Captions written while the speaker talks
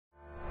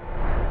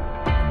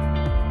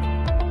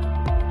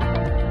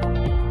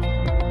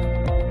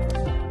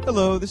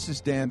Hello, this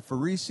is Dan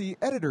Ferrisi,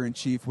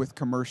 Editor-in-Chief with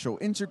Commercial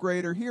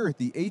Integrator here at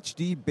the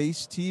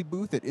HDBaseT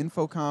booth at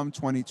InfoComm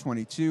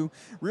 2022.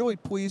 Really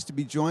pleased to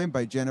be joined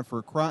by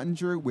Jennifer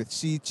Krottinger with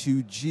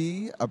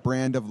C2G, a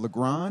brand of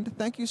Legrand.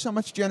 Thank you so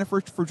much, Jennifer,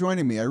 for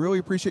joining me. I really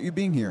appreciate you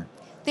being here.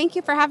 Thank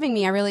you for having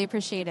me. I really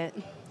appreciate it.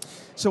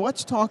 So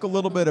let's talk a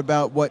little bit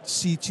about what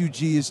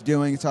C2G is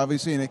doing. It's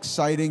obviously an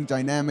exciting,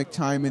 dynamic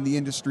time in the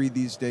industry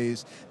these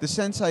days. The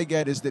sense I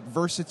get is that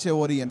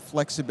versatility and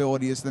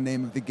flexibility is the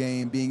name of the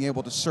game, being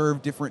able to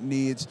serve different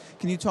needs.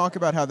 Can you talk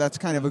about how that's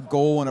kind of a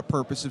goal and a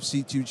purpose of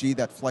C2G,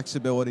 that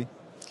flexibility?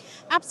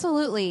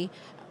 Absolutely.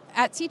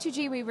 At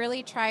C2G, we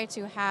really try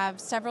to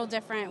have several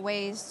different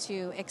ways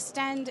to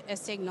extend a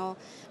signal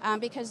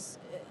because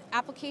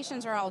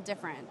applications are all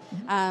different.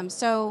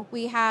 So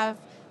we have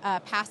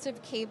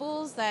passive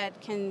cables that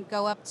can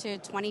go up to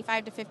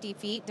 25 to 50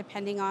 feet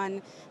depending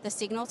on the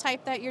signal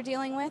type that you're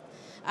dealing with.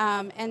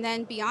 And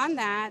then beyond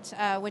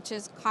that, which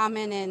is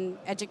common in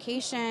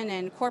education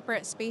and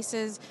corporate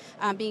spaces,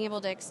 being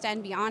able to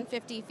extend beyond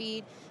 50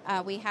 feet,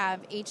 we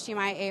have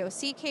HDMI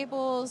AOC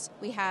cables,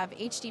 we have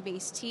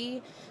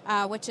HDBaseT,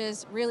 which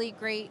is really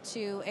great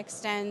to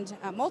extend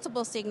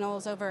multiple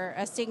signals over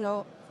a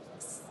single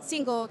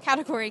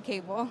category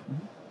cable.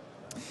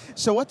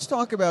 So let's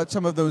talk about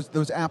some of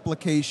those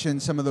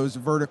applications, some of those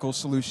vertical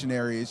solution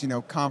areas,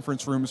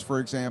 conference rooms,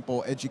 for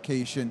example,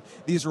 education.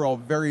 These are all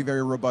very,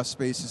 very robust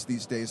spaces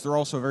these days. They're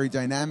also very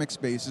dynamic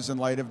spaces in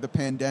light of the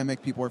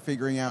pandemic. People are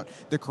figuring out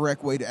the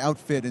correct way to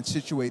outfit and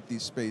situate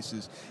these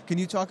spaces. Can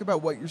you talk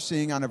about what you're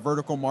seeing on a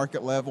vertical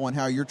market level and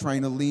how you're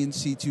trying to lean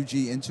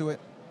C2G into it?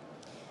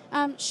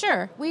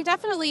 Sure. We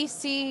definitely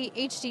see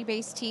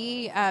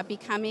HDBaseT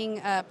becoming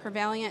a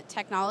prevalent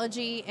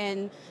technology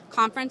in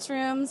conference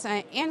rooms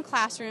and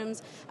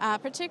classrooms,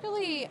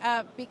 particularly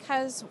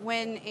because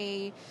when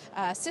a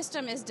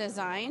system is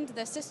designed,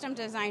 the system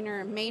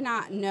designer may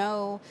not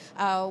know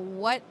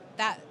what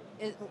that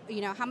is,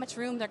 how much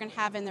room they're going to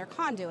have in their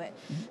conduit.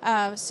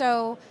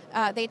 So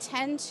they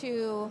tend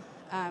to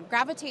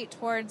gravitate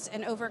towards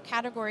an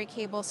over-category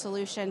cable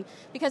solution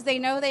because they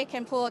know they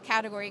can pull a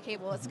category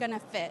cable, it's going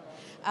to fit.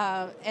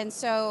 And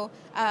so,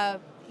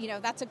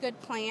 that's a good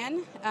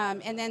plan.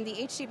 And then the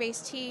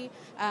HDBaseT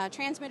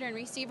transmitter and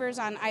receivers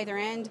on either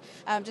end,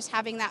 just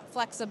having that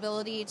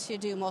flexibility to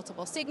do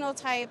multiple signal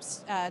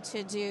types,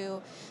 to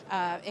do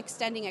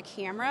extending a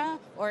camera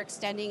or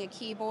extending a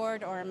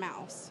keyboard or a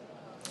mouse.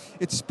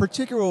 It's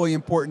particularly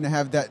important to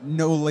have that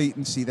no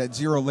latency, that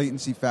zero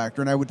latency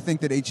factor, and I would think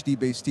that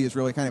HDBaseT is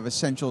really kind of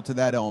essential to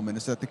that element.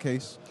 Is that the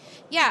case?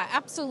 Yeah,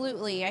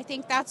 absolutely. I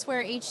think that's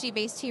where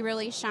HDBaseT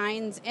really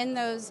shines in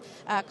those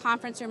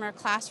conference room or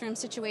classroom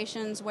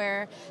situations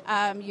where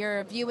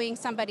you're viewing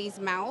somebody's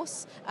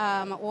mouse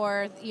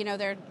or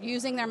they're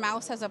using their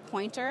mouse as a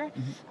pointer.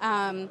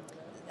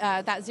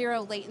 That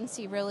zero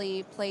latency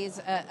really plays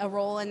a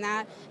role in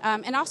that.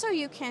 And also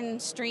you can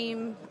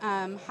stream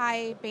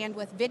high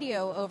bandwidth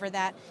video over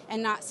that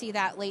and not see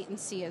that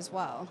latency as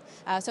well.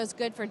 So it's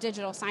good for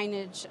digital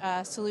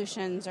signage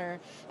solutions or,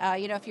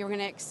 if you were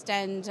going to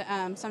extend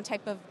some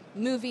type of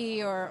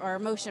movie or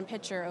motion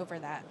picture over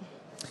that.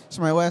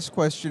 So my last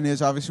question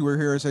is, obviously we're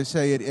here, as I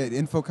say, at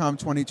InfoComm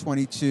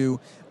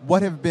 2022.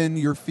 What have been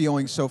your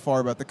feelings so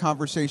far about the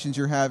conversations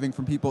you're having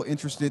from people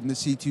interested in the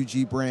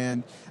C2G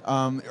brand?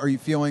 Are you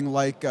feeling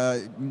like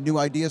new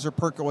ideas are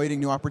percolating,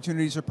 new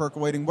opportunities are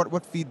percolating?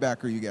 What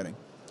feedback are you getting?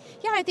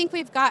 Yeah, I think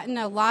we've gotten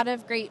a lot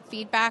of great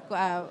feedback.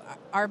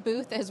 Our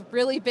booth is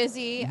really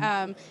busy.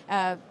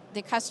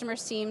 The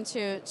customers seem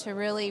to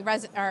really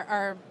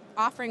our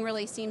offering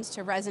really seems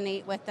to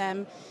resonate with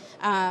them.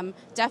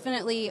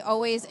 Definitely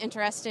always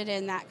interested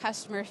in that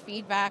customer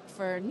feedback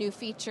for new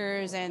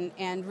features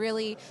and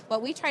really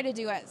what we try to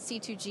do at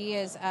C2G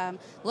is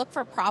look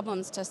for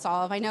problems to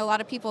solve. I know a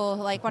lot of people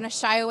want to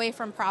shy away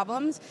from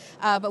problems,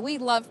 but we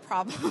love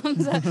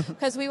problems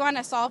because we want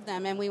to solve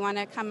them and we want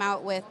to come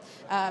out with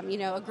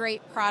a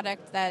great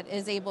product that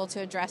is able to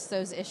address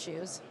those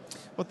issues.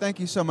 Well, thank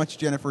you so much,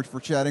 Jennifer, for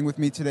chatting with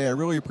me today. I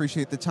really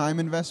appreciate the time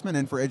investment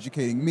and for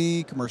educating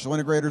me, Commercial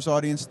Integrators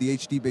audience, the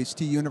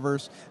HDBaseT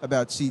universe,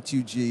 about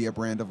C2G, a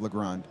brand of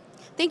Legrand.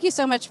 Thank you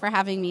so much for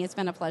having me. It's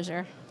been a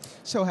pleasure.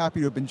 So happy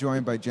to have been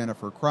joined by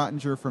Jennifer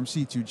Krottinger from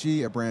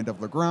C2G, a brand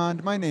of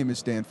Legrand. My name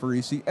is Dan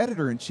Ferrisi,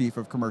 Editor-in-Chief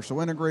of Commercial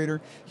Integrator,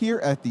 here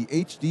at the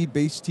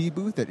HDBaseT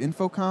booth at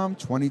InfoComm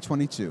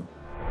 2022.